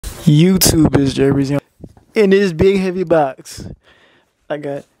YouTube is Jerry's. In this big heavy box, I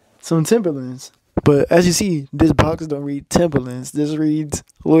got some Timberlands. But as you see, this box don't read Timberlands. This reads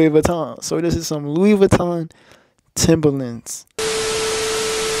Louis Vuitton. So this is some Louis Vuitton Timberlands. These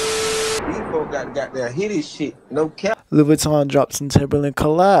folks got that hitty shit, no cap. Louis Vuitton dropped some Timberland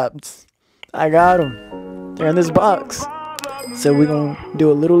collabs. I got them. They're in this box. So we're going to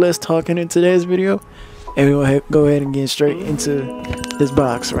do a little less talking in today's video. And we're going to go ahead and get straight into this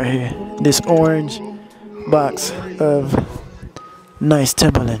box right here. This orange box of nice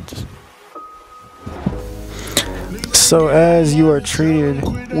Timberlands. So as you are treated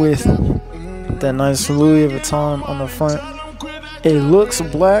with that nice Louis Vuitton on the front, it looks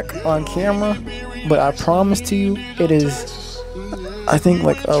black on camera, but I promise to you it is, I think,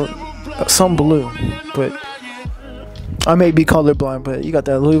 like some blue, but I may be colorblind. But you got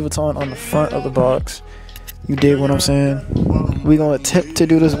that Louis Vuitton on the front of the box. You dig what I'm saying? We gonna attempt to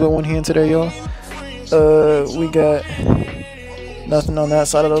do this with one hand today, y'all. We got nothing on that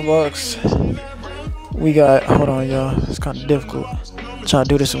side of the box. We got, hold on, y'all, it's kind of difficult trying to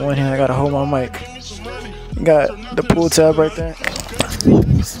do this with one hand. I gotta hold my mic. Got the pull tab right there.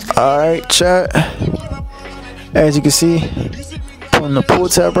 Alright, chat, as you can see, pulling the pull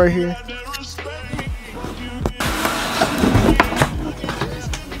tab right here.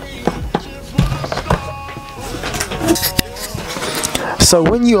 So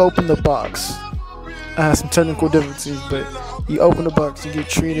when you open the box, I have some technical difficulties, but you open the box, you get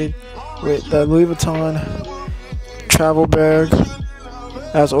treated with the Louis Vuitton travel bag,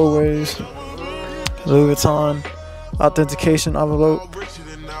 as always. Louis Vuitton authentication envelope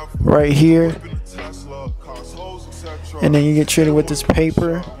right here, and then you get treated with this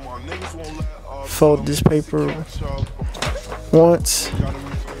paper. Fold this paper once,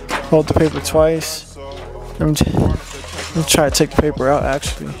 fold the paper twice. Let me try to take the paper out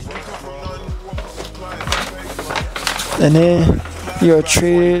actually. And then you're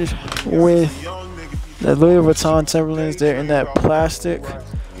treated with the Louis Vuitton Timberlands. They're in that plastic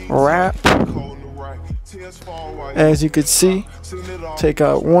wrap. As you can see, take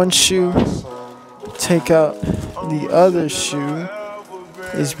out one shoe, take out the other shoe,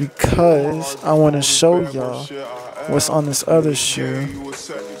 is because I want to show y'all what's on this other shoe.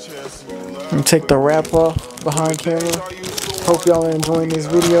 And take the wrap off behind camera. Hope y'all are enjoying this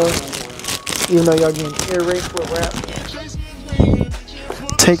video, even though y'all getting ear raped with wrap.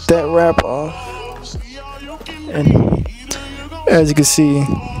 Take that wrap off, and as you can see,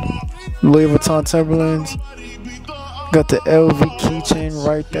 Louis Vuitton Timberlands. Got the LV keychain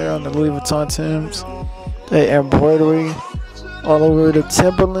right there on the Louis Vuitton Timbs. The embroidery all over the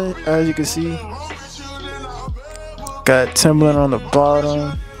Timberland, as you can see. Got Timberland on the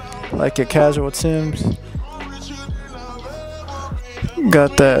bottom, like your casual Timbs.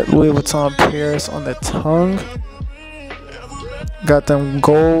 Got that Louis Vuitton Paris on the tongue. Got them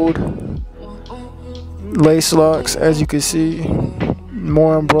gold lace locks, as you can see.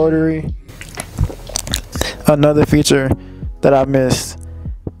 More embroidery. Another feature that I missed,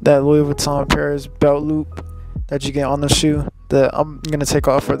 that Louis Vuitton Paris belt loop that you get on the shoe that I'm gonna take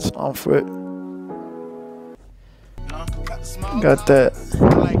off for this on foot. Got that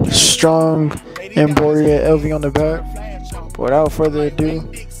strong embroidery at LV on the back. But without further ado,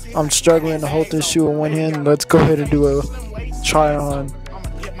 I'm struggling to hold this shoe in one hand. Let's go ahead and do a try on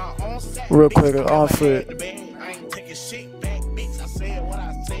real quick on foot.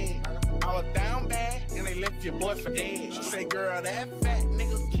 Your boy for dead. She say, girl, that fat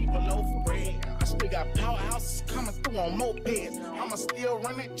nigga keep a loaf of bread. I still got powerhouses coming through on mopeds. I'ma still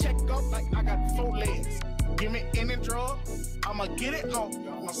run that check up like I got 4 legs. Give me any drug, I'ma get it off.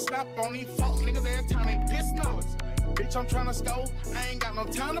 I'ma slap on these fuck niggas every time they piss off. Bitch, I'm tryna score, I ain't got no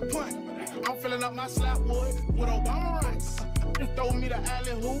time to punt. I'm filling up my slap wood with Obama rights. Just throw me the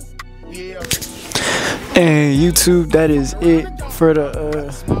alley hoop. Yeah. And YouTube, that is it for the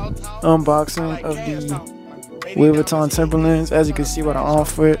unboxing of the Louis Vuitton Timberlands. As you can see, what I'm on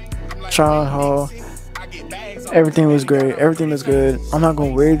foot, try on haul. Everything was great. Everything was good. I'm not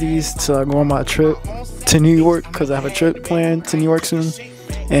gonna wear these till I go on my trip to New York, because I have a trip planned to New York soon,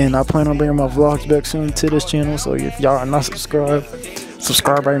 and I plan on bringing my vlogs back soon to this channel. So if y'all are not subscribed,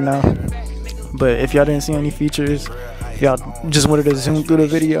 subscribe right now. But if y'all didn't see any features, y'all just wanted to zoom through the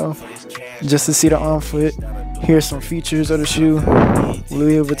video just to see the on foot, here's some features of the shoe.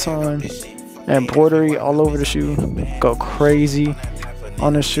 Louis Vuitton embroidery all over the shoe. Go crazy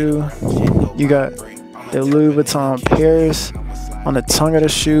on the shoe. You got the Louis Vuitton Paris on the tongue of the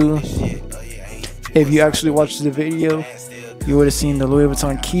shoe. If you actually watched the video, you would have seen the Louis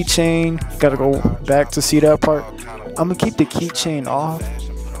Vuitton keychain. Gotta go back to see that part. I'm gonna keep the keychain off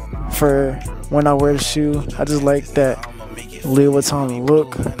for when I wear the shoe. I just like that Louis Vuitton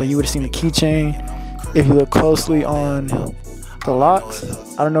look. But you would have seen the keychain if you look closely on the locks.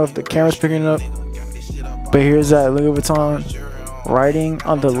 I don't know if the camera's picking it up, but here's that Louis Vuitton writing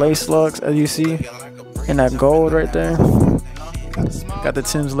on the lace locks, as you see, and that gold right there. Got the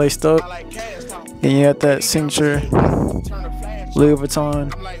Timbs laced up. Then you got that signature Louis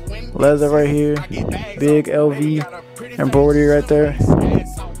Vuitton leather right here, big LV embroidery right there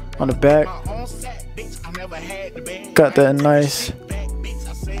on the back. Got that nice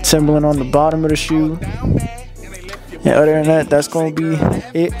Timberland on the bottom of the shoe. And other than that, that's gonna be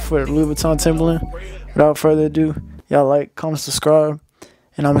it for the Louis Vuitton Timberland. Without further ado, y'all like, comment, subscribe,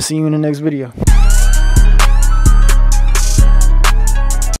 and I'm gonna see you in the next video.